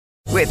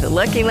With the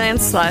Lucky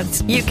Land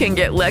Slots, you can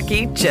get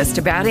lucky just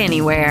about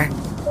anywhere.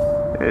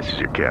 This is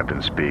your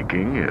captain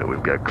speaking.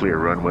 We've got clear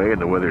runway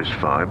and the weather's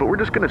fine, but we're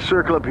just going to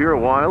circle up here a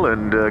while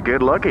and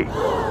get lucky.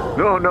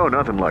 No,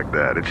 nothing like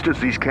that. It's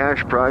just these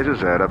cash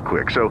prizes add up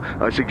quick. So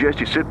I suggest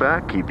you sit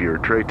back, keep your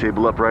tray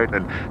table upright,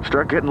 and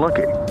start getting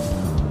lucky.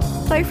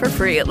 Play for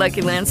free at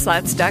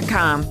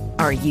LuckyLandSlots.com.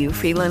 Are you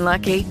feeling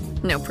lucky?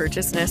 No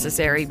purchase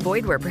necessary.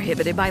 Void where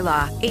prohibited by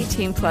law.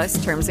 18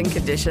 plus terms and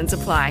conditions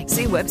apply.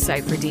 See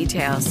website for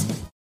details.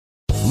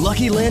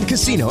 Lucky Land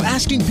Casino,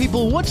 asking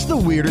people, what's the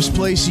weirdest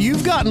place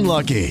you've gotten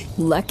lucky?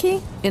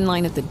 Lucky? In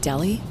line at the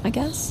deli, I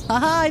guess?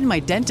 Aha, in my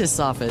dentist's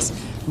office.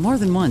 More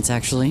than once,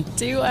 actually.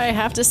 Do I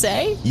have to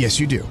say? Yes,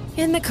 you do.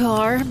 In the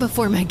car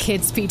before my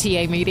kids'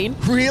 PTA meeting.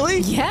 Really?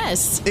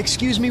 Yes.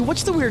 Excuse me,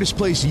 what's the weirdest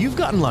place you've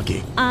gotten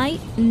lucky? I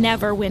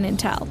never win and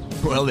tell.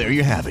 Well, there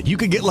you have it. You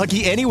can get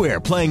lucky anywhere,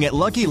 playing at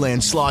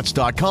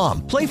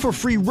LuckyLandSlots.com. Play for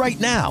free right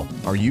now.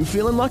 Are you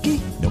feeling lucky?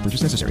 No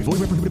purchase necessary. Void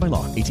where prohibited by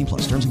law. 18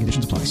 plus. Terms and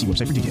conditions apply. See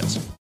website for details.